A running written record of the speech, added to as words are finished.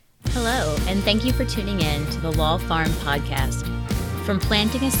and thank you for tuning in to the Law Farm Podcast. From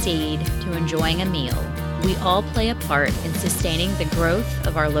planting a seed to enjoying a meal, we all play a part in sustaining the growth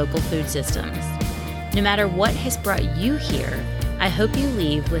of our local food systems. No matter what has brought you here, I hope you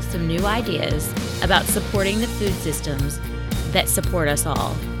leave with some new ideas about supporting the food systems that support us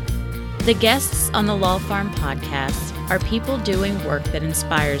all. The guests on the Law Farm Podcast are people doing work that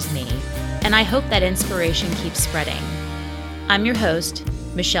inspires me, and I hope that inspiration keeps spreading. I'm your host,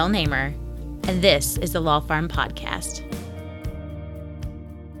 Michelle Namer, and this is the Law Farm Podcast.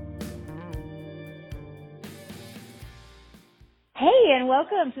 Hey, and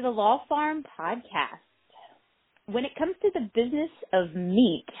welcome to the Law Farm Podcast. When it comes to the business of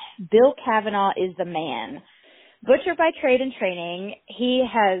meat, Bill Cavanaugh is the man. Butcher by trade and training, he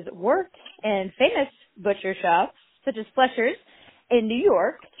has worked in famous butcher shops such as Fletcher's in New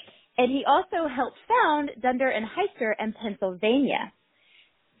York, and he also helped found Dunder and Heister in Pennsylvania.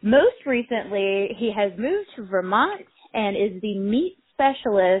 Most recently, he has moved to Vermont and is the meat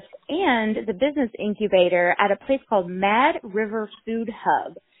specialist and the business incubator at a place called Mad River Food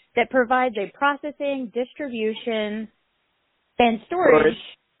Hub that provides a processing, distribution, and storage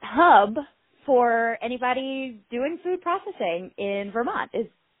hub for anybody doing food processing in Vermont.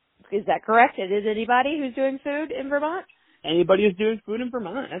 Is that correct? It is anybody who's doing food in Vermont? Anybody who's doing food in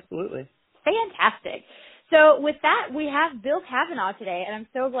Vermont, absolutely. Fantastic. So with that, we have Bill Cavanaugh today, and I'm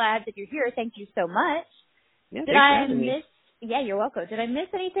so glad that you're here. Thank you so much. Yeah, thanks for having me. Yeah, you're welcome. Did I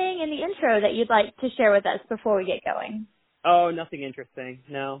miss anything in the intro that you'd like to share with us before we get going? Oh, nothing interesting.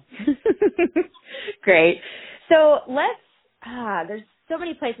 No. Great. So there's so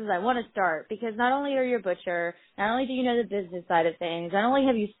many places I want to start because not only are you a butcher, not only do you know the business side of things, not only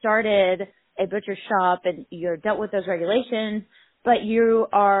have you started a butcher shop and you're dealt with those regulations, but you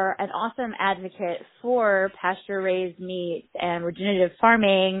are an awesome advocate for pasture-raised meat and regenerative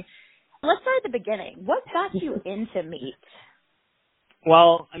farming. Let's start at the beginning. What got you into meat?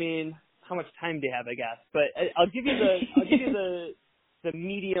 Well, I mean, how much time do you have, I guess? But I'll give you the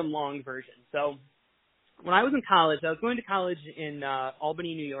medium-long version. So when I was in college, I was going to college in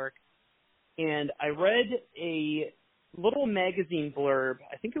Albany, New York, and I read a little magazine blurb.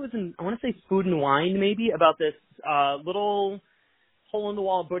 I think it was I want to say Food and Wine, maybe, about this little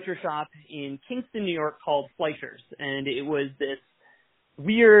hole-in-the-wall butcher shop in Kingston, New York called Fletcher's. And it was this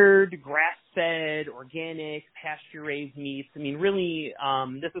weird, grass-fed, organic, pasture-raised meats. I mean, really,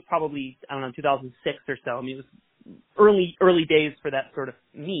 this was probably, 2006 or so. I mean, it was early days for that sort of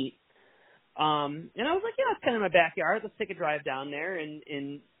meat. And I was like, yeah, it's kind of my backyard. Let's take a drive down there.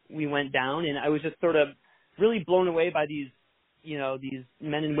 And we went down, and I was just sort of really blown away by these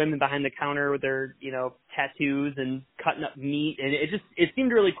men and women behind the counter with their, tattoos and cutting up meat. And it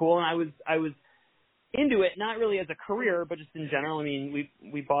seemed really cool. And I was into it, not really as a career, but just in general. I mean,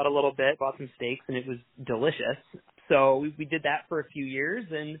 we bought a little bit, bought some steaks, and it was delicious. So we did that for a few years,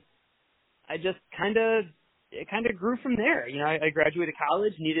 and I just it kind of grew from there. I graduated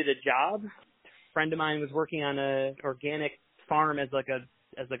college, needed a job. A friend of mine was working on a organic farm as like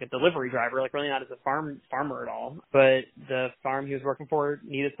a delivery driver, like really not as a farmer at all. But the farm he was working for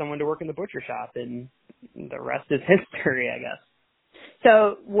needed someone to work in the butcher shop, and the rest is history, I guess.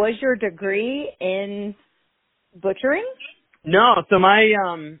 So was your degree in butchering? No. So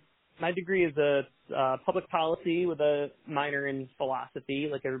my degree is a public policy with a minor in philosophy,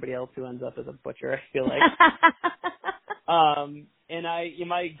 like everybody else who ends up as a butcher, I feel like. And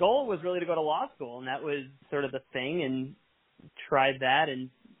my goal was really to go to law school, and that was sort of the thing, and tried that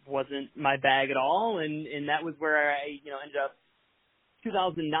and wasn't my bag at all. And that was where I, ended up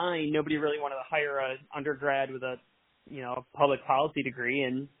 2009. Nobody really wanted to hire an undergrad with a public policy degree,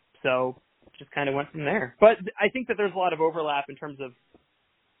 and so just kind of went from there. But I think that there's a lot of overlap in terms of,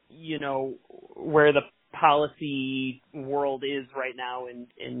 where the policy world is right now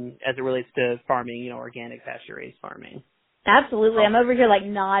in as it relates to farming, organic pasture-raised farming. Absolutely. I'm over here like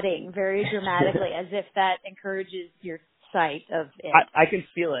nodding very dramatically as if that encourages your sight of it. I can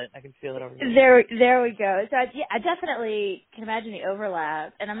feel it. I can feel it over here. There we go. So I definitely can imagine the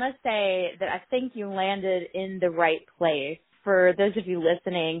overlap. And I must say that I think you landed in the right place. For those of you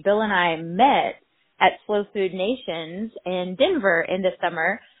listening, Bill and I met at Slow Food Nations in Denver in the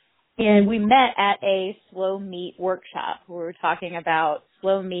summer. And we met at a slow meat workshop. We were talking about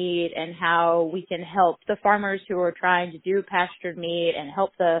slow meat and how we can help the farmers who are trying to do pastured meat and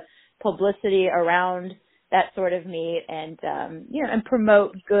help the publicity around that sort of meat and, and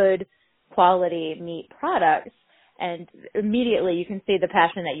promote good quality meat products. And immediately you can see the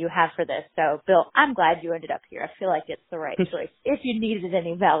passion that you have for this. So, Bill, I'm glad you ended up here. I feel like it's the right choice if you needed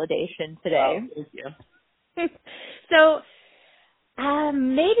any validation today. Oh, thank you. So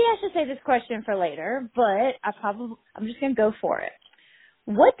Maybe I should save this question for later, but I'm just going to go for it.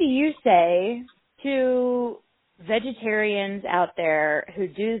 What do you say to vegetarians out there who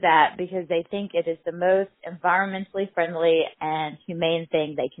do that because they think it is the most environmentally friendly and humane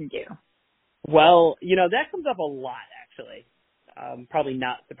thing they can do? Well, that comes up a lot, actually. Probably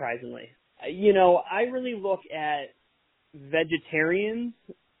not surprisingly. I really look at vegetarians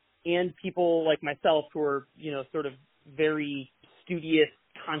and people like myself who are, sort of very studious,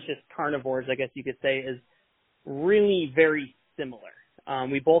 conscious carnivores, I guess you could say, as really very similar.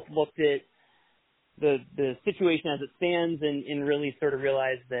 We both looked at the situation as it stands and really sort of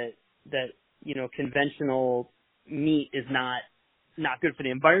realized that conventional meat is not good for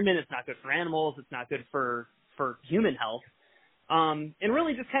the environment. It's not good for animals. It's not good for human health. And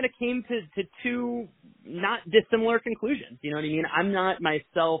really just kind of came to two not dissimilar conclusions. You know what I mean? I'm not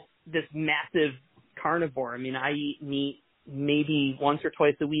myself this massive carnivore. I mean, I eat meat maybe once or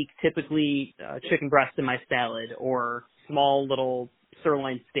twice a week, typically chicken breast in my salad or small little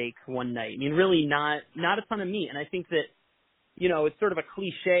sirloin steak one night. I mean, really not a ton of meat. And I think that, it's sort of a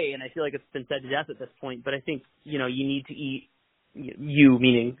cliche, and I feel like it's been said to death at this point, but I think, you need to eat, you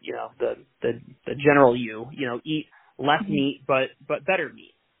meaning, the general eat less meat, but better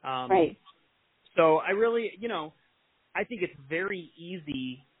meat. Right. So I really, I think it's very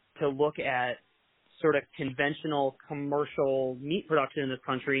easy to look at sort of conventional commercial meat production in this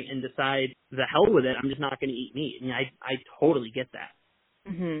country and decide, the hell with it, I'm just not going to eat meat. I mean, I totally get that.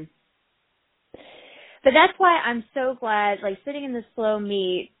 Mhm. But that's why I'm so glad, like, sitting in the slow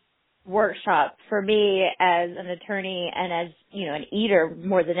meat workshop for me as an attorney and as, an eater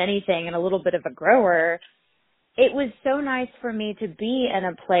more than anything and a little bit of a grower, it was so nice for me to be in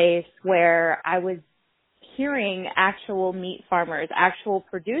a place where I was hearing actual meat farmers, actual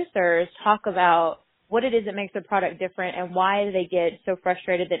producers talk about what it is that makes their product different and why they get so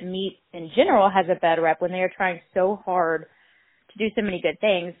frustrated that meat in general has a bad rep when they are trying so hard to do so many good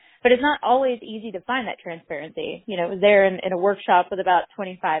things. But it's not always easy to find that transparency. It was there in a workshop with about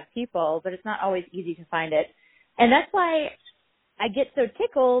 25 people, but it's not always easy to find it. And that's why I get so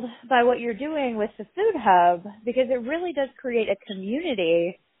tickled by what you're doing with the Food Hub, because it really does create a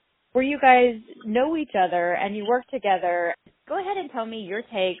community where you guys know each other and you work together. Go ahead and tell me your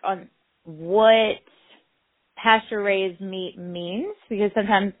take on what pasture-raised meat means, because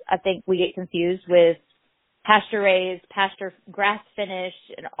sometimes I think we get confused with pasture-raised,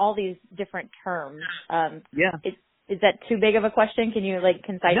 grass-finished, and all these different terms. Yeah. Is that too big of a question? Can you,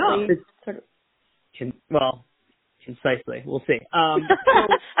 concisely? No. Sort of? Concisely. We'll see.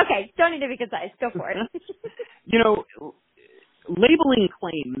 Okay, don't need to be concise. Go for it. Labeling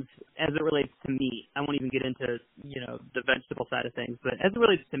claims as it relates to meat, I won't even get into, the vegetable side of things, but as it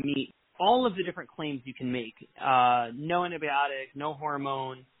relates to meat, all of the different claims you can make, no antibiotic, no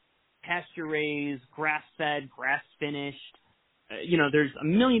hormone, pasture-raised, grass-fed, grass-finished, there's a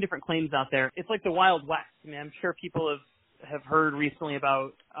million different claims out there. It's like the Wild West. I mean, I'm sure people have heard recently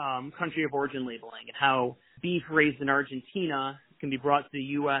about country of origin labeling and how beef raised in Argentina can be brought to the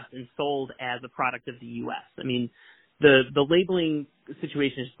U.S. and sold as a product of the U.S. I mean, the labeling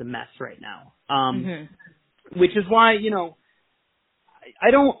situation is just a mess right now. Which is why,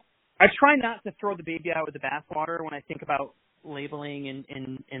 I try not to throw the baby out with the bathwater when I think about labeling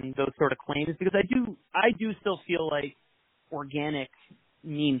and those sort of claims, because I do still feel like organic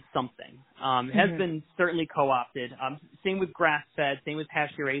means something. It has been certainly co-opted. Same with grass-fed, same with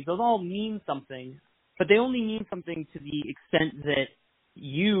pasture-raised. Those all mean something, but they only mean something to the extent that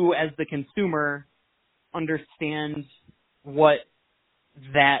you, as the consumer, understand what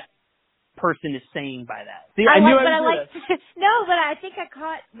that person is saying by that. See, No, but I think I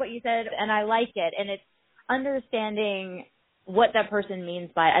caught what you said, and I like it, and it's understanding what that person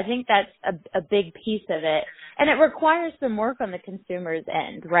means by it. I think that's a big piece of it, and it requires some work on the consumer's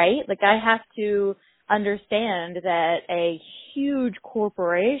end, right? Like, I have to understand that a huge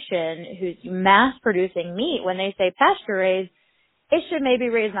corporation who's mass producing meat, when they say pasture raised, it should maybe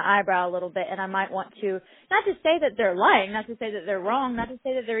raise my eyebrow a little bit, and I might want to, not to say that they're lying, not to say that they're wrong, not to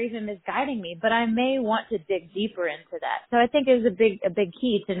say that they're even misguiding me, but I may want to dig deeper into that. So I think it's a big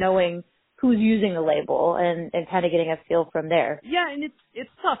key to knowing who's using the label and kind of getting a feel from there. Yeah, and it's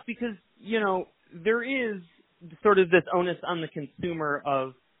tough because, there is sort of this onus on the consumer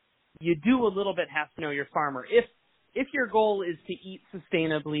of, you do a little bit have to know your farmer. If your goal is to eat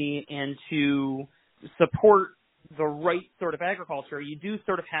sustainably and to support the right sort of agriculture, you do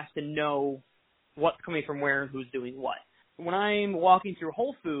sort of have to know what's coming from where and who's doing what. When I'm walking through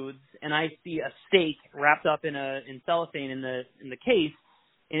Whole Foods and I see a steak wrapped up in cellophane in the case,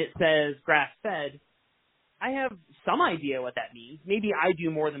 and it says grass-fed, I have some idea what that means. Maybe I do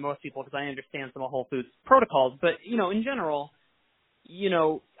more than most people because I understand some of Whole Foods protocols. But, in general,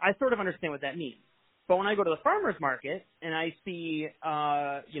 I sort of understand what that means. But when I go to the farmer's market and I see,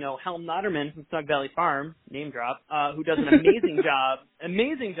 Helm Notterman from Snug Valley Farm, name drop, who does an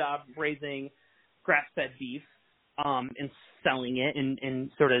amazing job raising grass-fed beef, and selling it and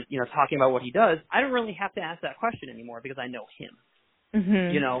sort of, talking about what he does, I don't really have to ask that question anymore because I know him.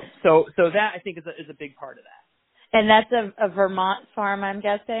 Mm-hmm. So that I think is a big part of that. And that's a Vermont farm, I'm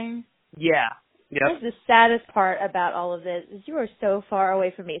guessing? Yeah. Yep. That's the saddest part about all of this is you are so far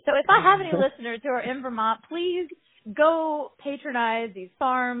away from me. So if I have any listeners who are in Vermont, please go patronize these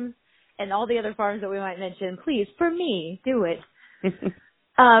farms and all the other farms that we might mention. Please, for me, do it.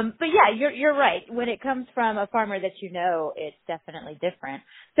 But yeah, you're right. When it comes from a farmer that it's definitely different.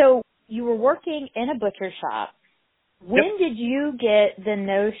 So you were working in a butcher shop. When did you get the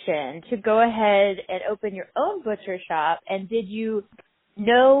notion to go ahead and open your own butcher shop? And did you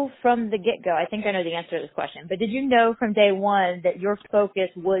know from the get-go, I think I know the answer to this question, but did you know from day one that your focus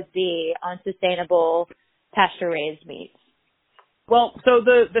would be on sustainable pasture-raised meats? Well, so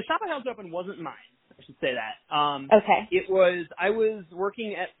the shop I helped open wasn't mine. I should say that. Okay. I was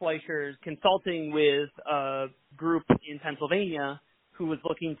working at Fleischer's consulting with a group in Pennsylvania who was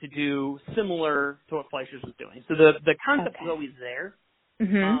looking to do similar to what Fleischer's was doing. So the concept was always there.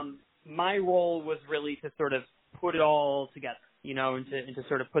 Mm-hmm. My role was really to sort of put it all together, and to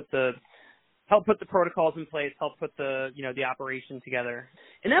sort of help put the protocols in place, help put the operation together.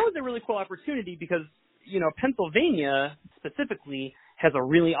 And that was a really cool opportunity because, Pennsylvania specifically has a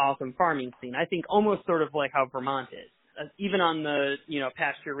really awesome farming scene. I think almost sort of like how Vermont is, even on the,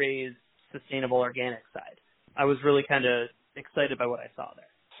 pasture raised, sustainable, organic side. I was really kind of excited by what I saw there.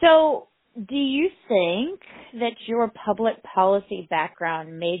 So do you think that your public policy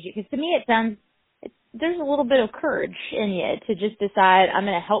background made you, because to me it sounds, there's a little bit of courage in you to just decide I'm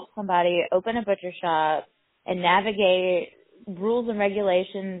going to help somebody open a butcher shop and navigate rules and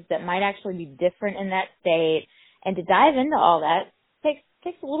regulations that might actually be different in that state, and to dive into all that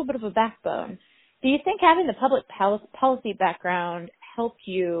takes a little bit of a backbone. Do you think having the public policy background helped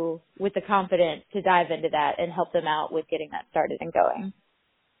you with the confidence to dive into that and help them out with getting that started and going?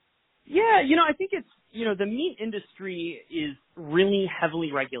 Yeah, I think it's, the meat industry is really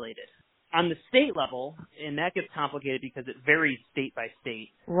heavily regulated on the state level, and that gets complicated because it varies state by state.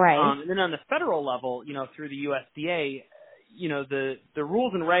 Right. And then on the federal level, through the USDA, the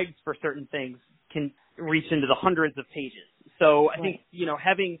rules and regs for certain things can reach into the hundreds of pages. So I think,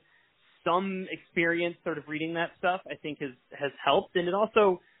 having some experience sort of reading that stuff, I think has helped. And it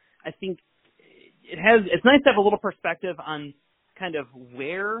also, I think it's nice to have a little perspective on kind of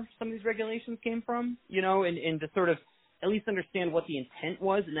where some of these regulations came from, and to sort of at least understand what the intent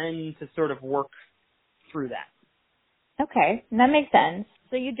was and then to sort of work through that. Okay, that makes sense.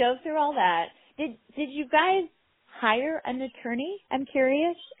 So you dove through all that. Did you guys hire an attorney, I'm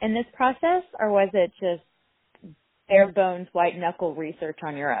curious, in this process, or was it just bare bones, white knuckle research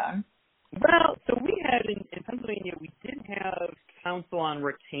on your own? Well, so we had in Pennsylvania, we did have counsel on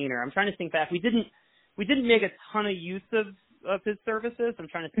retainer. I'm trying to think back. We didn't make a ton of use of his services. I'm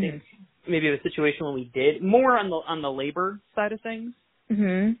trying to think maybe of a situation when we did more on the labor side of things,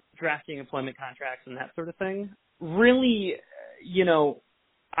 drafting employment contracts and that sort of thing. Really,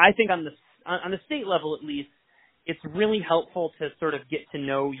 I think on the state level at least, it's really helpful to sort of get to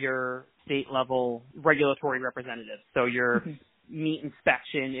know your state level regulatory representatives. So your meat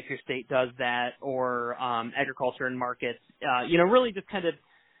inspection, if your state does that, or agriculture and markets, really just kind of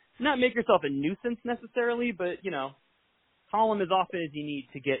not make yourself a nuisance necessarily, but, call them as often as you need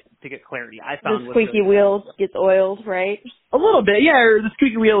to get clarity. I found the squeaky wheel gets oiled, right? A little bit, yeah, or the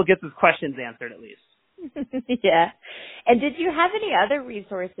squeaky wheel gets his questions answered at least. Yeah. And did you have any other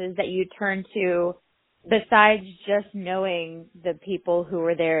resources that you turned to besides just knowing the people who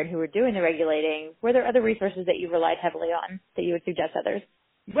were there and who were doing the regulating? Were there other resources that you relied heavily on that you would suggest others?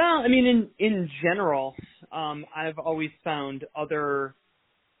 Well, I mean, in general, I've always found other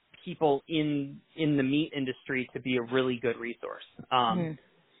people in the meat industry to be a really good resource.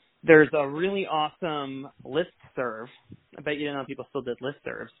 There's a really awesome listserv. I bet you didn't know people still did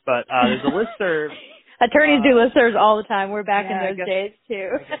listservs, but there's a listserv. Attorneys do listservs all the time. We're back in those days, too.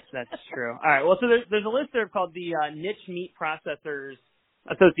 I guess that's true. All right, well, so there's a listserv called the Niche Meat Processors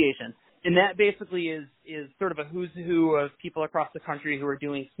Association, and that basically is sort of a who's who of people across the country who are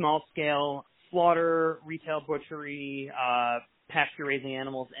doing small-scale slaughter, retail butchery, pasture-raising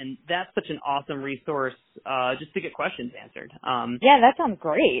animals, and that's such an awesome resource just to get questions answered. Yeah, that sounds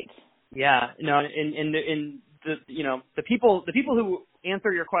great. Yeah, no, and the people who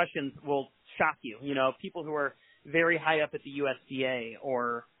answer your questions will shock you. You know, people who are very high up at the USDA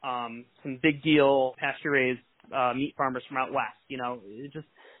or some big deal pasture-raised meat farmers from out west. You know, it's just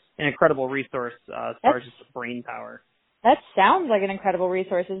an incredible resource as far as just the brain power. That sounds like an incredible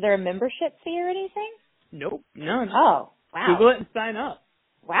resource. Is there a membership fee or anything? Nope, none. Oh, wow. Google it and sign up.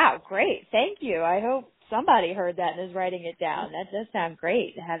 Wow, great. Thank you. I hope somebody heard that and is writing it down. That does sound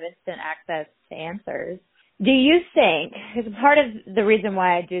great to have instant access to answers. Do you think, because part of the reason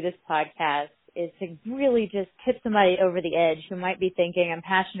why I do this podcast is to really just tip somebody over the edge who might be thinking, I'm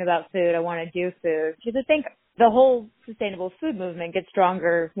passionate about food, I want to do food, because I think the whole sustainable food movement gets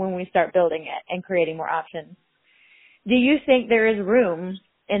stronger when we start building it and creating more options. Do you think there is room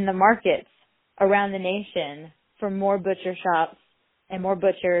in the markets around the nation for more butcher shops and more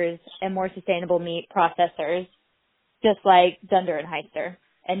butchers and more sustainable meat processors, just like Dunder and Heister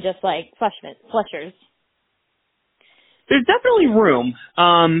and just like Fletcher's? There's definitely room.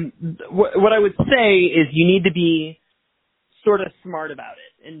 What I would say is you need to be sort of smart about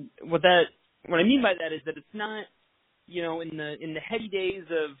it. And what I mean by that is that it's not, you know, in the heady days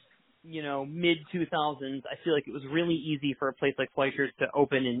of, you know, mid 2000s, I feel like it was really easy for a place like Fleischer's to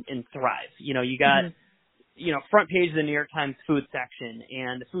open and thrive. You know, you got, you know, front page of the New York Times food section,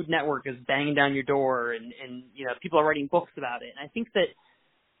 and the Food Network is banging down your door, and you know, people are writing books about it. And I think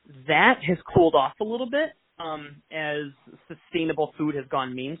that has cooled off a little bit as sustainable food has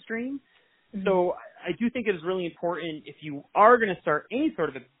gone mainstream. Mm-hmm. So I do think it is really important, if you are going to start any sort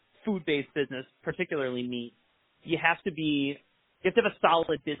of a food-based business, particularly meat, you have to have a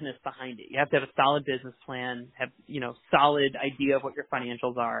solid business behind it. You have to have a solid business plan, have, you know, solid idea of what your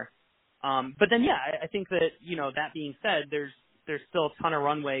financials are. But then, yeah, I think that, you know, that being said, there's still a ton of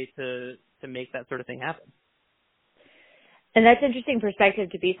runway to make that sort of thing happen. And that's interesting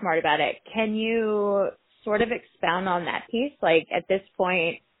perspective to be smart about it. Can you sort of expound on that piece? Like, at this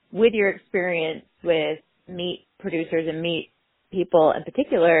point, with your experience with meat producers and meat people in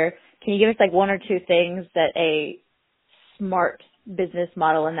particular, can you give us like one or two things that a smart business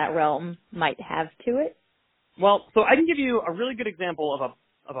model in that realm might have to it? Well, so I can give you a really good example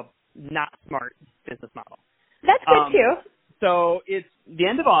of a not smart business model. That's good too. So it's the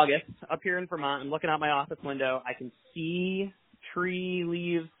end of August up here in Vermont. I'm looking out my office window. I can see tree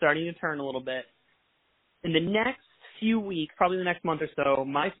leaves starting to turn a little bit. In the next few weeks, probably the next month or so,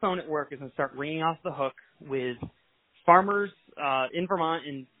 my phone at work is going to start ringing off the hook with farmers in Vermont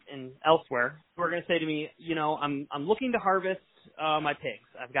and elsewhere who are going to say to me, you know, I'm looking to harvest my pigs.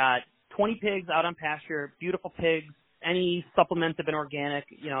 I've got 20 pigs out on pasture, beautiful pigs. Any supplements have been organic.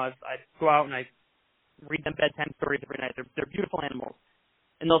 You know, I go out and I read them bedtime stories every night. They're beautiful animals.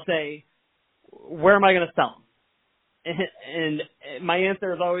 And they'll say, where am I going to sell them? And my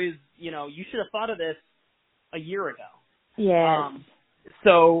answer is always, you know, you should have thought of this a year ago. Yeah.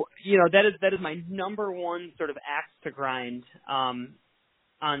 So, you know, that is my number one sort of axe to grind on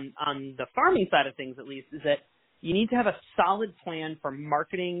the farming side of things, at least, is that you need to have a solid plan for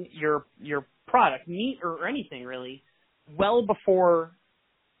marketing your product, meat or anything really, well before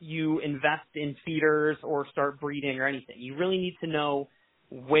you invest in feeders or start breeding or anything. You really need to know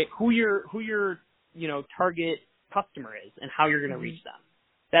who your you know, target customer is and how you're going to reach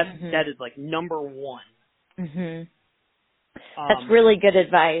them. That is like number one. Mm-hmm. That's really good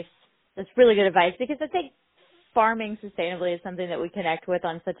advice. That's really good advice, because I think farming sustainably is something that we connect with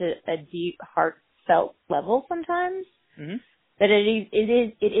on such a deep, heartfelt level sometimes. Mm-hmm. That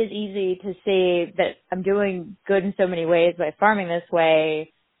it is easy to see that I'm doing good in so many ways by farming this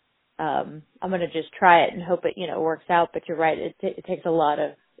way. I'm going to just try it and hope it, you know, works out. But you're right. It takes a lot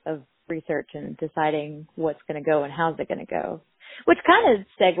of research and deciding what's going to go and how's it going to go, which kind of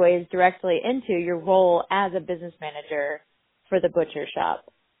segues directly into your role as a business manager for the butcher shop.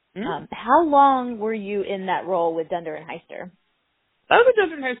 Mm-hmm. How long were you in that role with Dunder and Heister? I was with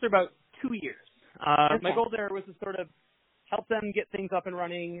Dunder and Heister about 2 years. Okay. My goal there was to sort of help them get things up and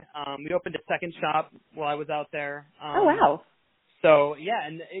running. We opened a second shop while I was out there. Oh, wow. So, yeah,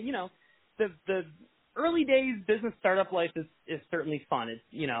 and, you know, the early days business startup life is certainly fun. It's,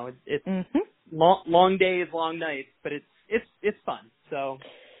 you know, it's long days, long nights, but it's fun. So.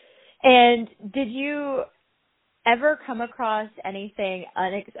 And did you ever come across anything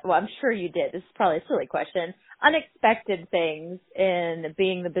well, I'm sure you did. This is probably a silly question. Unexpected things in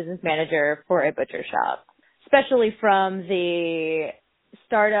being the business manager for a butcher shop, especially from the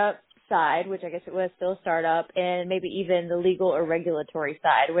startup side, which I guess it was still a startup, and maybe even the legal or regulatory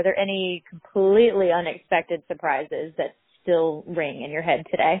side. Were there any completely unexpected surprises that still ring in your head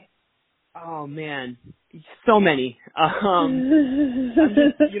today? Oh man, so many.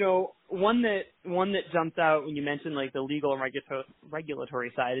 Just, you know, one that jumps out when you mentioned like the legal and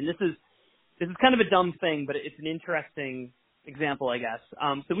regulatory side, and this is this is kind of a dumb thing, but it's an interesting example, I guess.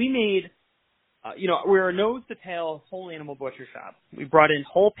 So we made, we're a nose to tail whole animal butcher shop. We brought in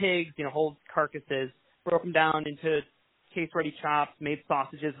whole pigs, whole carcasses, broke them down into case-ready chops, made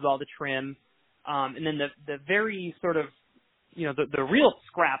sausages with all the trim, and then the very sort of, the real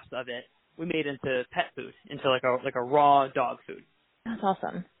scraps of it, we made into pet food, into like a raw dog food. That's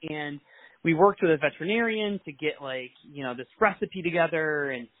awesome. And we worked with a veterinarian to get this recipe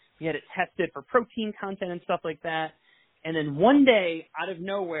together, and we had it tested for protein content and stuff like that. And then one day, out of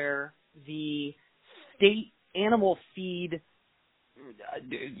nowhere, the state animal feed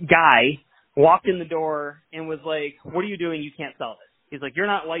guy walked in the door and was like, "What are you doing? You can't sell this." He's like, "You're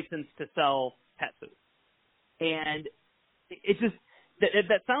not licensed to sell pet food." And it just,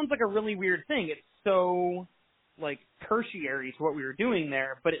 that sounds like a really weird thing. It's so tertiary to what we were doing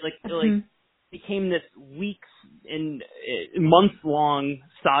there, but it became this weeks and months long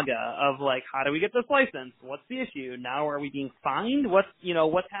saga of how do we get this license? What's the issue? Now are we being fined? What's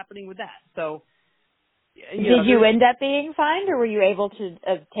happening with that? So did you end up being fined, or were you able to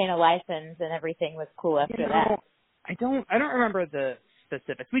obtain a license and everything was cool after that? I don't remember the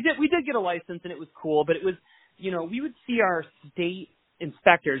specifics. We did get a license and it was cool, but it was, we would see our state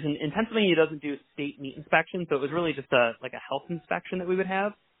inspectors, and Pennsylvania doesn't do state meat inspection, so it was really just a health inspection that we would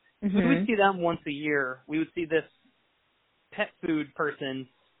have. Mm-hmm. We would see them once a year. We would see this pet food person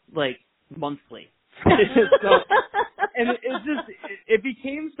monthly. And it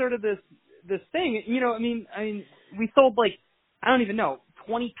became sort of this thing. We sold I don't even know,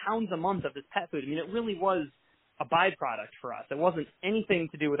 20 pounds a month of this pet food. It really was a byproduct for us. It wasn't anything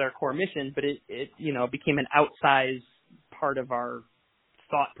to do with our core mission, but it became an outsized part of our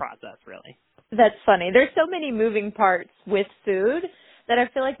thought process, really. That's funny. There's so many moving parts with food that I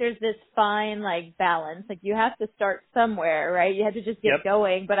feel like there's this fine balance. You have to start somewhere, right? You have to just get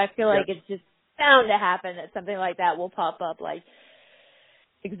going, but I feel like it's just bound to happen that something like that will pop up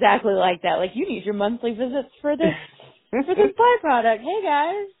exactly like that. You need your monthly visits for this byproduct. Hey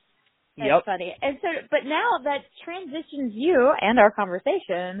guys. That's funny. And so, but now that transitions you and our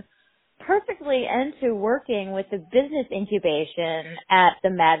conversation perfectly into working with the business incubation at the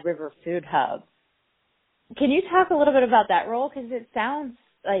Mad River Food Hub. Can you talk a little bit about that role? Because it sounds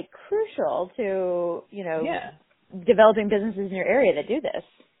crucial to, developing businesses in your area that do this.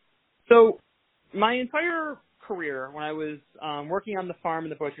 So my entire career, when I was working on the farm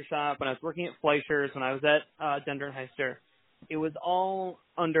and the butcher shop, when I was working at Fleischer's, when I was at Dundernheister, it was all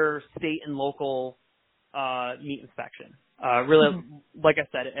under state and local meat inspection. Really, like I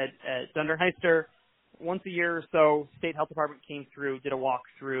said, at Dundernheister, once a year or so, state health department came through, did a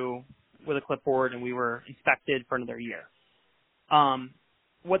walkthrough with a clipboard, and we were inspected for another year.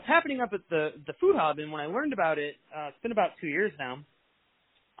 What's happening up at the food hub, and when I learned about it, it's been about 2 years now.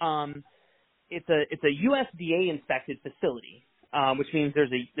 It's a USDA inspected facility, which means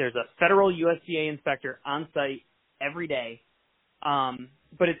there's a federal USDA inspector on site every day.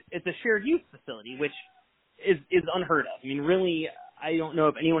 But it's a shared use facility, which is unheard of. Really, I don't know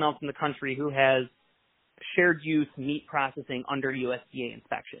of anyone else in the country who has shared use meat processing under USDA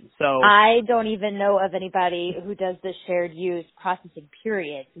inspection. So I don't even know of anybody who does the shared use processing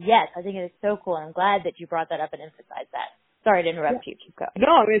period. Yes, I think it is so cool. I'm glad that you brought that up and emphasized that. Sorry to interrupt you. Keep going.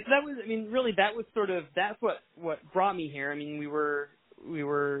 No, that's what brought me here. We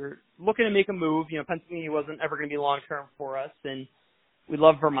were looking to make a move. Pennsylvania wasn't ever going to be long term for us, and we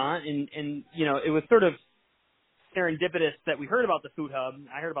love Vermont, and it was sort of serendipitous that we heard about the food hub.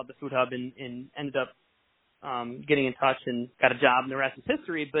 I heard about the food hub and ended up getting in touch and got a job, and the rest is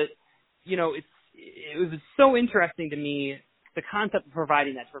history. But it was so interesting to me, the concept of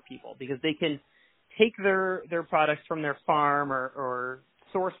providing that for people, because they can take their products from their farm or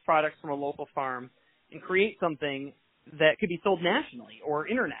source products from a local farm and create something that could be sold nationally or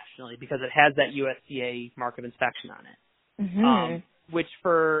internationally because it has that USDA mark of inspection on it. Mm-hmm. Which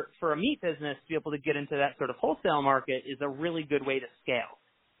for a meat business to be able to get into that sort of wholesale market is a really good way to scale.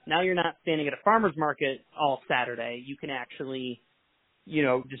 Now you're not standing at a farmer's market all Saturday. You can actually,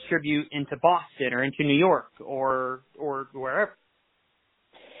 distribute into Boston or into New York or wherever.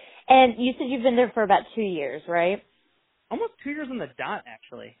 And you said you've been there for about 2 years, right? Almost 2 years on the dot,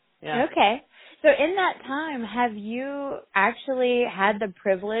 actually. Yeah. Okay. So in that time, have you actually had the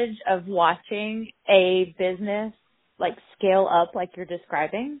privilege of watching a business scale up like you're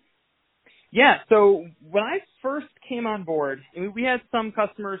describing? Yeah. So when I first came on board, we had some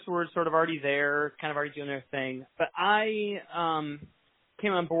customers who were sort of already there, kind of already doing their thing. But I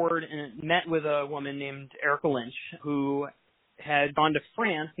came on board and met with a woman named Erica Lynch, who had gone to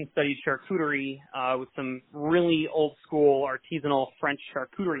France and studied charcuterie with some really old school artisanal French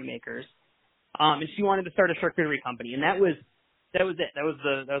charcuterie makers. And she wanted to start a charcuterie company, and that was it. That was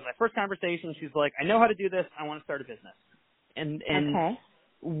my first conversation. She's like, I know how to do this. I want to start a business. And Okay.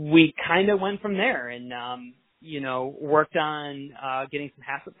 we kind of went from there and, worked on getting some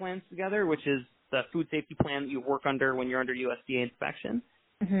HACCP plans together, which is the food safety plan that you work under when you're under USDA inspection.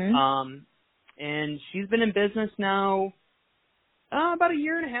 Mm-hmm. And she's been in business now about a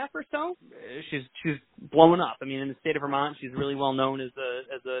year and a half or so. She's blowing up. I mean, in the state of Vermont, she's really well known as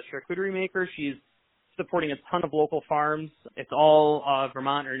a charcuterie maker. She's supporting a ton of local farms. It's all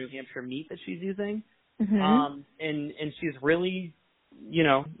Vermont or New Hampshire meat that she's using. Mm-hmm. And she's really,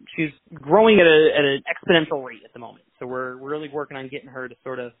 she's growing at an exponential rate at the moment. So we're really working on getting her to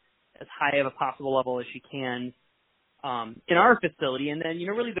sort of as high of a possible level as she can in our facility. And then,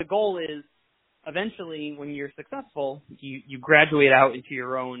 really the goal is eventually when you're successful, you graduate out into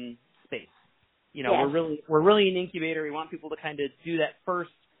your own space. Yes. We're really an incubator. We want people to kind of do that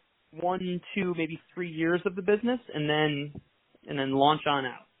first 1, 2, maybe 3 years of the business and then launch on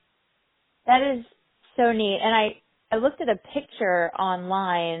out. That is so neat. And I looked at a picture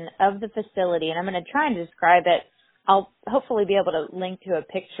online of the facility, and I'm going to try and describe it. I'll hopefully be able to link to a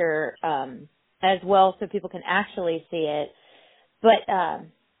picture as well so people can actually see it. But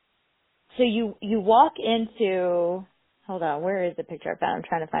so you walk into, hold on, where is the picture I found? I'm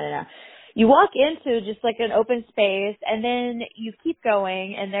trying to find it now. You walk into just like an open space, and then you keep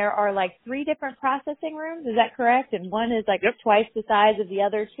going, and there are like 3 different processing rooms. Is that correct? And one is like Yep. twice the size of the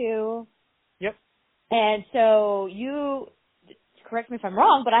other 2. Yep. And so you, correct me if I'm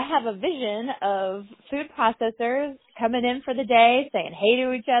wrong, but I have a vision of food processors coming in for the day, saying hey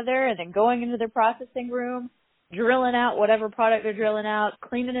to each other, and then going into their processing room, drilling out whatever product they're drilling out,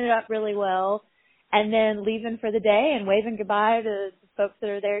 cleaning it up really well, and then leaving for the day and waving goodbye to the folks that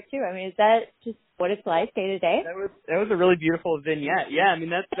are there too. I mean, is that just what it's like day to day? That was a really beautiful vignette. Yeah, I mean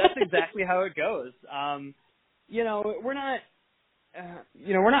that's exactly how it goes. We're not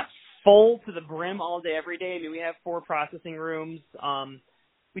we're not full to the brim all day every day. I mean, we have 4 processing rooms.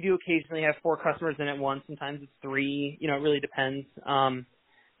 We do occasionally have 4 customers in at once. Sometimes it's 3. It really depends. I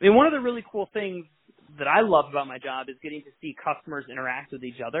mean, one of the really cool things that I love about my job is getting to see customers interact with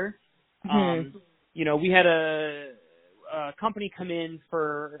each other. Mm-hmm. We had a company come in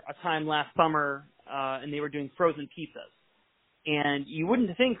for a time last summer, and they were doing frozen pizzas. And you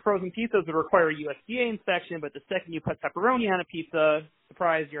wouldn't think frozen pizzas would require a USDA inspection, but the second you put pepperoni on a pizza,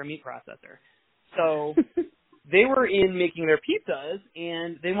 surprise, you're a meat processor. So they were in making their pizzas,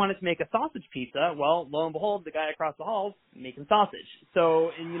 and they wanted to make a sausage pizza. Well, lo and behold, the guy across the hall is making sausage.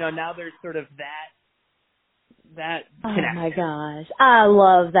 So, and now there's sort of that connection. Oh my gosh, I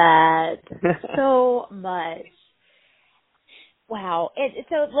love that so much. Wow.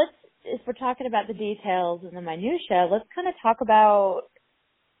 So if we're talking about the details and the minutia, let's kind of talk about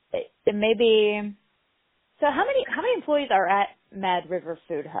maybe. So how many employees are at Mad River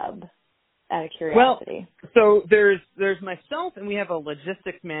Food Hub? Out of curiosity. Well, so there's myself, and we have a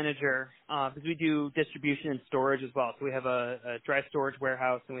logistics manager because we do distribution and storage as well. So we have a dry storage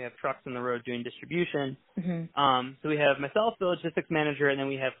warehouse, and we have trucks on the road doing distribution. Mm-hmm. So we have myself, the logistics manager, and then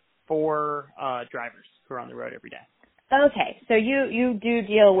we have 4 drivers who are on the road every day. Okay, so you do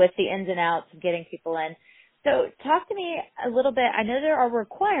deal with the ins and outs of getting people in. So talk to me a little bit. I know there are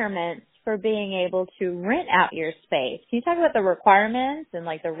requirements for being able to rent out your space. Can you talk about the requirements and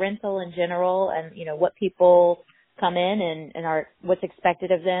like the rental in general and, what people come in and are what's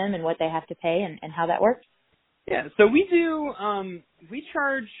expected of them and what they have to pay and how that works? Yeah, so we do, we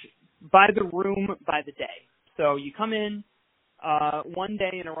charge by the room, by the day. So you come in, one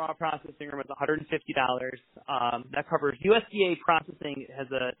day in a raw processing room is $150. That covers USDA processing has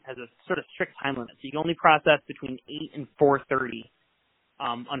a sort of strict time limit. So you can only process between 8 and 4:30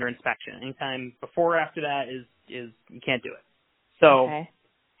 under inspection. Anytime before or after that is you can't do it. So okay.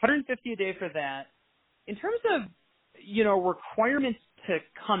 $150 a day for that. In terms of requirements to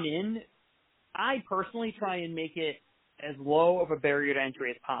come in, I personally try and make it as low of a barrier to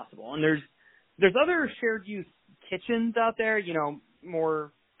entry as possible. And there's other shared use kitchens out there,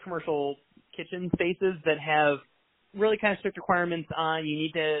 more commercial kitchen spaces that have really kind of strict requirements on you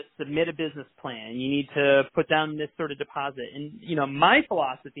need to submit a business plan, you need to put down this sort of deposit. And, my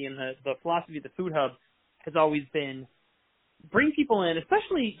philosophy and the philosophy of the Food Hub has always been bring people in,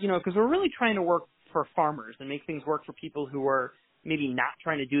 especially, because we're really trying to work for farmers and make things work for people who are maybe not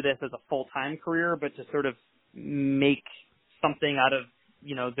trying to do this as a full-time career, but to sort of make something out of,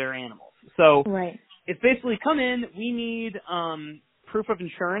 their animals. So right. It's basically come in, we need proof of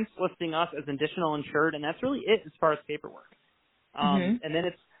insurance listing us as additional insured, and that's really it as far as paperwork. And then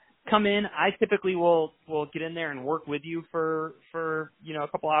it's come in. I typically will get in there and work with you for a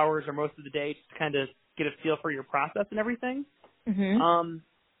couple hours or most of the day just to kind of get a feel for your process and everything. Mm-hmm.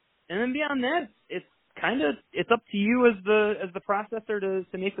 And then beyond that, it's up to you as the processor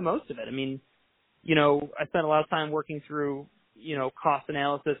to make the most of it. I mean, I spent a lot of time working through, cost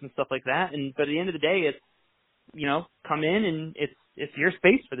analysis and stuff like that. But at the end of the day, it's, come in and it's your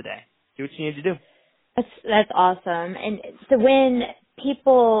space for the day. Do what you need to do. That's awesome. And so when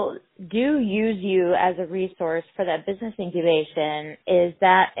people do use you as a resource for that business incubation, is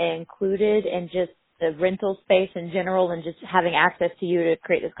that included in just the rental space in general and just having access to you to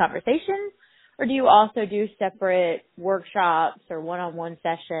create this conversation? Or do you also do separate workshops or one-on-one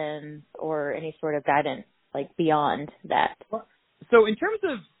sessions or any sort of guidance like beyond that? So in terms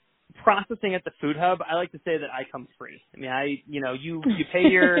of processing at the food hub, I like to say that I come free. I mean, you pay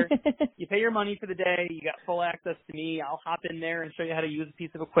your money for the day. You got full access to me. I'll hop in there and show you how to use a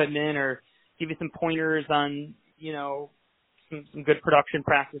piece of equipment or give you some pointers on, some good production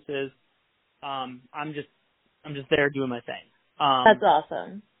practices. I'm just there doing my thing. That's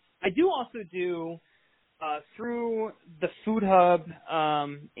awesome. I do also do through the food hub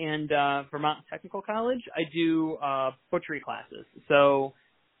and Vermont Technical College. I do butchery classes. So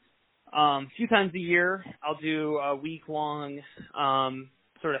a few times a year, I'll do a week-long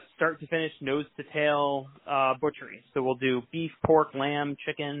sort of start to finish, nose to tail butchery. So we'll do beef, pork, lamb,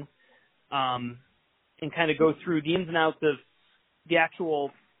 chicken, and kind of go through the ins and outs of the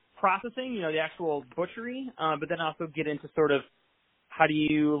actual processing, the actual butchery, but then also get into sort of how do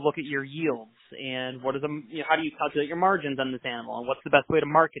you look at your yields and how do you calculate your margins on this animal and what's the best way to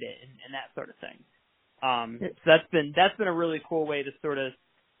market it and that sort of thing. So that's been a really cool way to sort of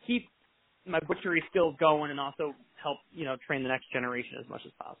keep my butchery skills going and also help, train the next generation as much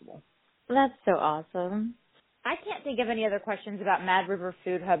as possible. That's so awesome. I can't think of any other questions about Mad River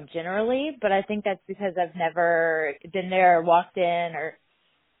Food Hub generally, but I think that's because I've never been there or walked in or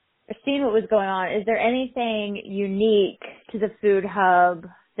seen what was going on. Is there anything unique to the food hub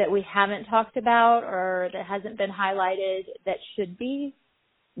that we haven't talked about or that hasn't been highlighted that should be?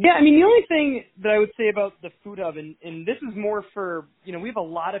 Yeah, I mean, the only thing that I would say about the food hub, and this is more for, we have a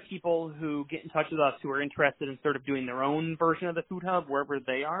lot of people who get in touch with us who are interested in sort of doing their own version of the food hub wherever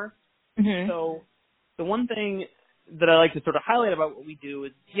they are. Mm-hmm. So the one thing that I like to sort of highlight about what we do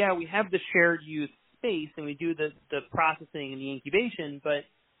is, we have the shared use space and we do the processing and the incubation, but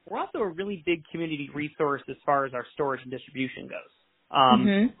we're also a really big community resource as far as our storage and distribution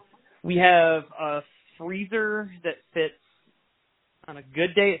goes. We have a freezer that fits, on a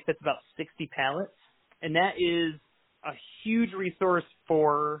good day, it fits about 60 pallets, and that is a huge resource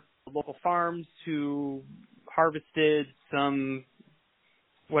for local farms who harvested some,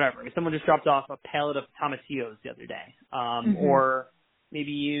 whatever. Someone just dropped off a pallet of tomatillos the other day, or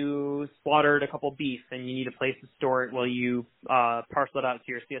maybe you slaughtered a couple beef and you need a place to store it while you parcel it out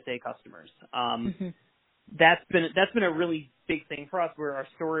to your CSA customers. That's been a really big thing for us. Where our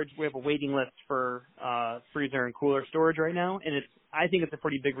storage, we have a waiting list for freezer and cooler storage right now, and I think it's a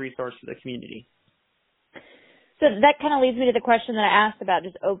pretty big resource for the community. So that kind of leads me to the question that I asked about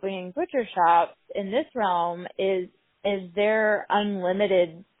just opening butcher shops in this realm. Is there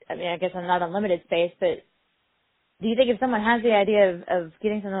unlimited? I mean, I guess I'm not unlimited space, but do you think if someone has the idea of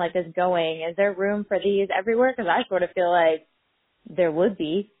getting something like this going, is there room for these everywhere? Because I sort of feel like there would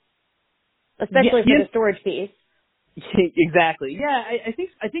be, especially for the storage piece. Exactly. Yeah, I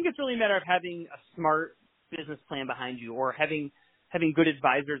think it's really a matter of having a smart business plan behind you, or having good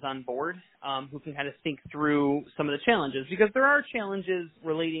advisors on board who can kind of think through some of the challenges, because there are challenges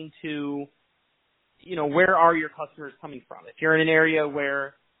relating to, where are your customers coming from? If you're in an area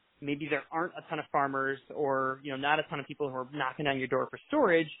where maybe there aren't a ton of farmers or, not a ton of people who are knocking on your door for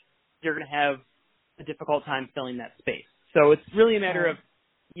storage, you're going to have a difficult time filling that space. So it's really a matter of,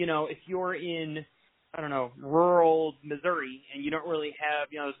 if you're in, I don't know, rural Missouri and you don't really have,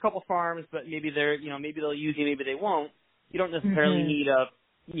 there's a couple farms, but maybe maybe they'll use you, maybe they won't. You don't necessarily need a,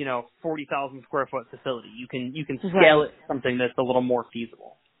 40,000 square foot facility. You can scale it to something that's a little more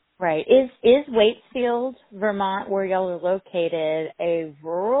feasible. Right. Is Waitsfield, Vermont, where y'all are located, a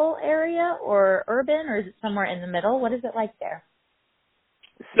rural area or urban, or is it somewhere in the middle? What is it like there?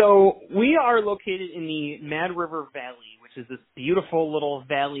 So we are located in the Mad River Valley, which is this beautiful little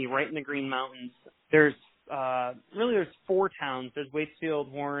valley right in the Green Mountains. There's four towns. There's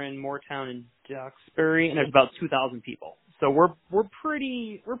Waitsfield, Warren, Moortown, and Duxbury, and there's about 2,000 people. So we're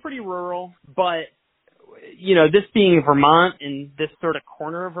pretty rural, but this being Vermont and this sort of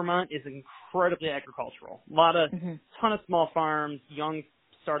corner of Vermont is incredibly agricultural. A lot of ton of small farms, young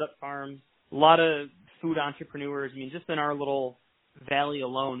startup farms, a lot of food entrepreneurs. I mean, just in our little Valley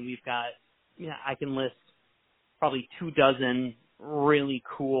alone, we've got, I can list probably 24 really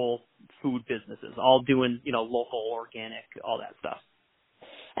cool food businesses, all doing, local, organic, all that stuff.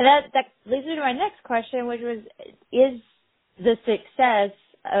 And that leads me to my next question, which was, is the success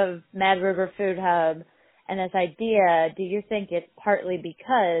of Mad River Food Hub and this idea, do you think it's partly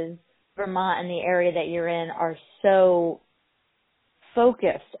because Vermont and the area that you're in are so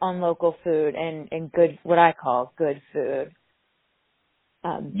focused on local food and good, what I call good food?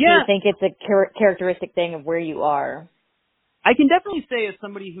 Do you think it's a characteristic thing of where you are? I can definitely say, as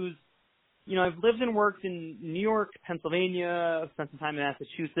somebody who's, I've lived and worked in New York, Pennsylvania, I've spent some time in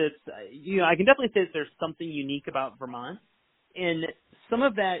Massachusetts. I can definitely say that there's something unique about Vermont. And some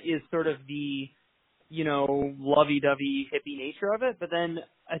of that is sort of the, lovey-dovey hippie nature of it. But then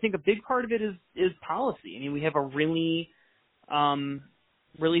I think a big part of it is policy. I mean, we have a really,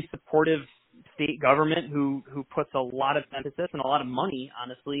 really supportive state government who puts a lot of emphasis and a lot of money,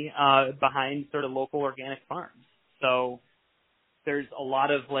 honestly, behind sort of local organic farms. So there's a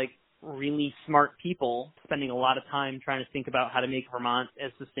lot of really smart people spending a lot of time trying to think about how to make Vermont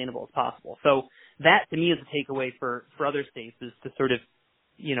as sustainable as possible. So that to me is a takeaway for other states, is to sort of,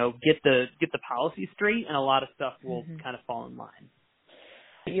 get the policy straight, and a lot of stuff will kind of fall in line.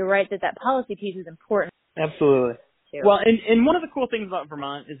 You're right that policy piece is important. Absolutely. Well, and one of the cool things about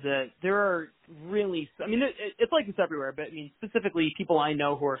Vermont is that there are really, it's like this everywhere, but specifically people I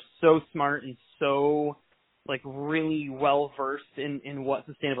know who are so smart and so really well versed in what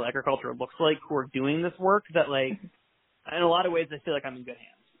sustainable agriculture looks like, who are doing this work, that in a lot of ways I feel like I'm in good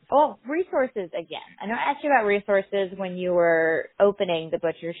hands. Well, resources again. I know I asked you about resources when you were opening the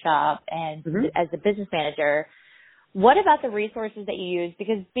butcher shop and as a business manager. What about the resources that you use?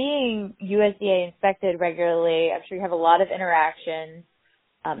 Because being USDA inspected regularly, I'm sure you have a lot of interactions.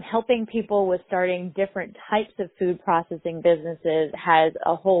 Helping people with starting different types of food processing businesses has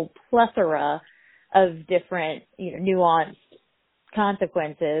a whole plethora of different, nuanced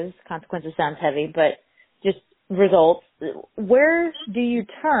consequences. Consequences sounds heavy, but just results. Where do you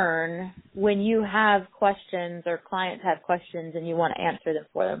turn when you have questions or clients have questions and you want to answer them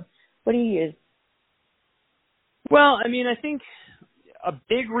for them? What do you use? Well, I think a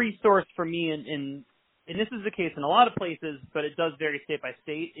big resource for me, and this is the case in a lot of places, but it does vary state by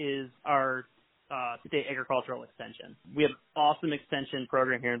state, is our state agricultural extension. We have an awesome extension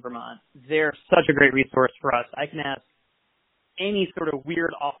program here in Vermont. They're such a great resource for us. I can ask any sort of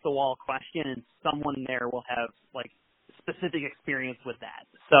weird off-the-wall question, and someone there will have specific experience with that.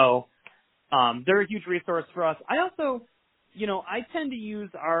 So they're a huge resource for us. I also, I tend to use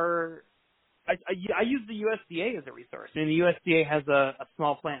I use the USDA as a resource. The USDA has a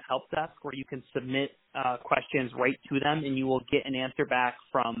small plant help desk where you can submit questions right to them, and you will get an answer back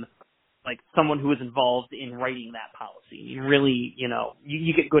from someone who is involved in writing that policy. You really,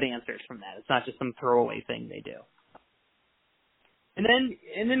 you get good answers from that. It's not just some throwaway thing they do. And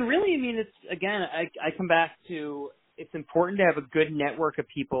then really, it's, again, I come back to, it's important to have a good network of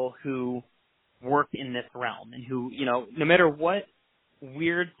people who work in this realm and who, no matter what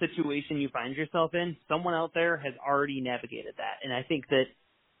weird situation you find yourself in, someone out there has already navigated that. And I think that,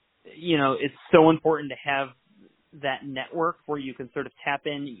 it's so important to have that network where you can sort of tap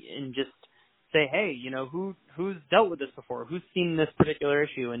in and just say, hey, who's dealt with this before? Who's seen this particular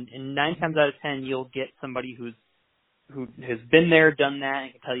issue? And 9 times out of 10, you'll get somebody who has been there, done that,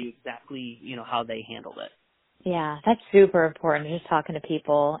 and can tell you exactly, how they handled it. Yeah, that's super important. Just talking to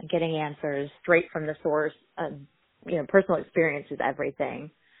people and getting answers straight from the source. Personal experience is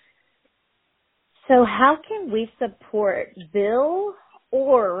everything. So how can we support Bill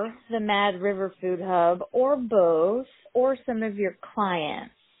or the Mad River Food Hub or both or some of your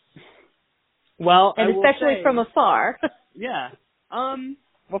clients? Well, and especially from afar. Yeah.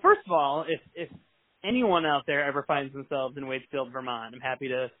 Well, first of all, if anyone out there ever finds themselves in Waitsfield, Vermont, I'm happy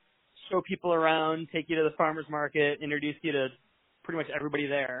to show people around, take you to the farmer's market, introduce you to pretty much everybody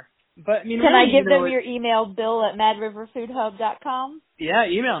there. But can I give them your email, bill@madriverfoodhub.com? Yeah,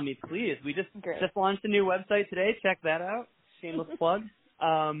 email me, please. We just launched a new website today. Check that out. Shameless plug.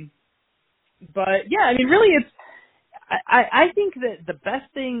 But yeah, really, it's. I think that the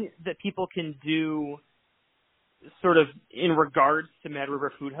best thing that people can do, sort of in regards to Mad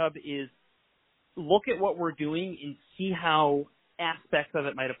River Food Hub, is look at what we're doing and see how aspects of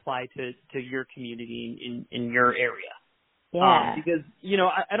it might apply to your community in your area. Yeah. Because,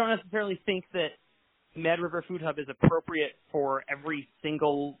 I don't necessarily think that Mad River Food Hub is appropriate for every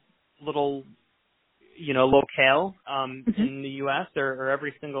single little, locale in the U.S. or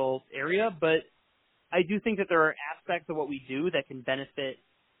every single area, but I do think that there are aspects of what we do that can benefit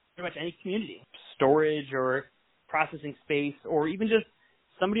pretty much any community. Storage or processing space, or even just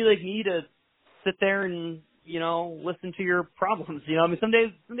somebody like me to sit there and, listen to your problems. I mean, some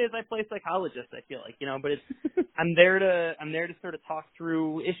days I play psychologist, I feel like, but it's, I'm there to sort of talk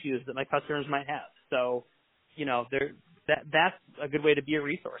through issues that my customers might have. So, that's a good way to be a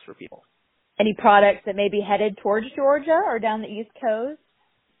resource for people. Any products that may be headed towards Georgia or down the East Coast?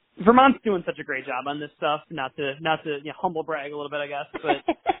 Vermont's doing such a great job on this stuff. Not to humble brag a little bit, I guess, but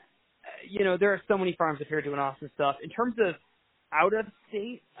there are so many farms up here doing awesome stuff. In terms of out of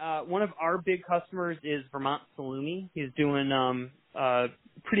state, one of our big customers is Vermont Salumi. He's doing a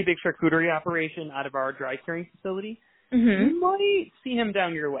pretty big charcuterie operation out of our dry curing facility. Mm-hmm. You might see him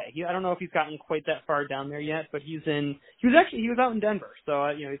down your way. I don't know if he's gotten quite that far down there yet, but he was out in Denver, so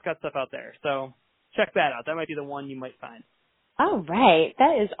he's got stuff out there. So check that out. That might be the one you might find. All right,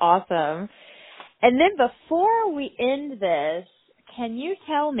 that is awesome. And then before we end this, can you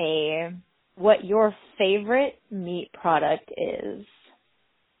tell me what your favorite meat product is?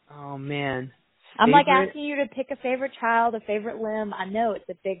 Oh man, I'm like asking you to pick a favorite child, a favorite limb. I know it's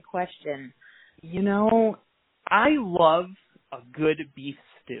a big question. I love a good beef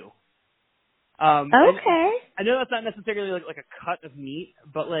stew. Okay. I know that's not necessarily like a cut of meat,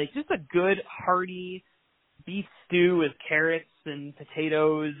 but like just a good hearty beef stew with carrots and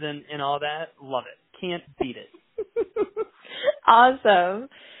potatoes and all that. Love it. Can't beat it. Awesome.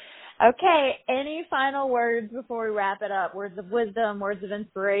 Okay. Any final words before we wrap it up? Words of wisdom, words of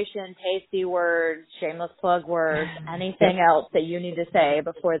inspiration, tasty words, shameless plug words, anything else that you need to say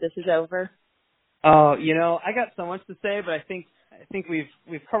before this is over? Oh, I got so much to say, but I think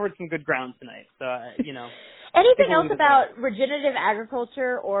we've covered some good ground tonight. So, Anything else about regenerative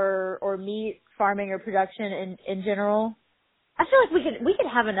agriculture or meat farming or production in general? I feel like we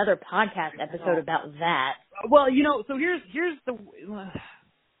could have another podcast episode about that. Well, so here's the.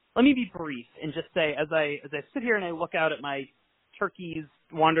 Let me be brief and just say, as I sit here and I look out at my turkeys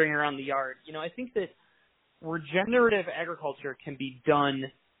wandering around the yard, I think that regenerative agriculture can be done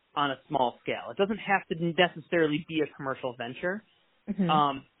on a small scale. It doesn't have to necessarily be a commercial venture.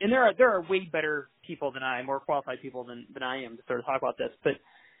 Mm-hmm. And there are way better people than I, more qualified people than I am to sort of talk about this. But,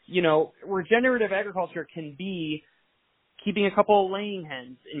 regenerative agriculture can be keeping a couple of laying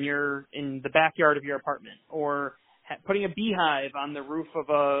hens in the backyard of your apartment, or putting a beehive on the roof of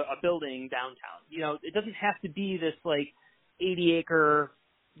a building downtown. It doesn't have to be this 80-acre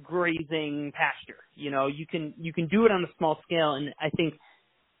grazing pasture. You can do it on a small scale, and I think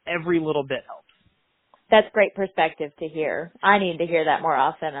every little bit helps. That's great perspective to hear. I need to hear that more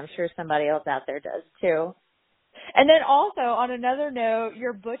often. I'm sure somebody else out there does too. And then also, on another note,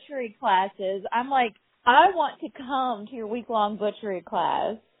 your butchery classes. I'm like, I want to come to your week-long butchery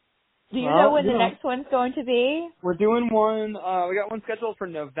class. Do you know when the next one's going to be? We're doing one. We got one scheduled for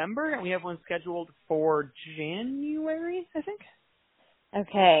November, and we have one scheduled for January, I think.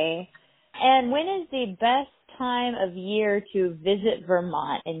 Okay. And when is the best time of year to visit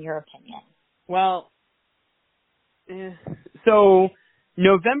Vermont, in your opinion? Well, so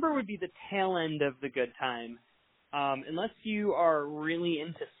November would be the tail end of the good time. Unless you are really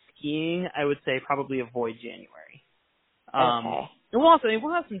into skiing, I would say probably avoid January. Okay. And we'll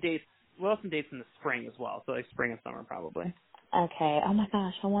have some dates. We'll have some dates in the spring as well, so like spring and summer probably. Okay. Oh my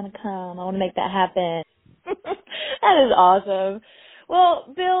gosh, I want to come. I want to make that happen. That is awesome.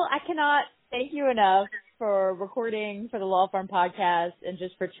 Well, Bill, I cannot thank you enough for recording for the Law Farm podcast and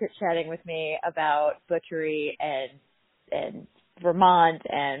just for chit-chatting with me about butchery and Vermont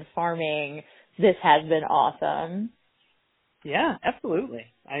and farming. This has been awesome. Yeah, absolutely.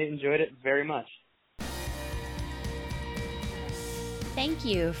 I enjoyed it very much. Thank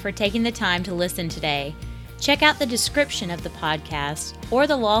you for taking the time to listen today. Check out the description of the podcast or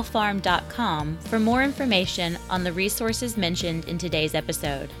thelawfarm.com for more information on the resources mentioned in today's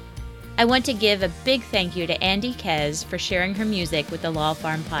episode. I want to give a big thank you to Andy Kez for sharing her music with the Law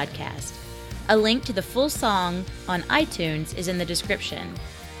Farm podcast. A link to the full song on iTunes is in the description.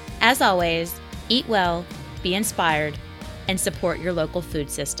 As always, eat well, be inspired, and support your local food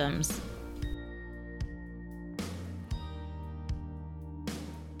systems.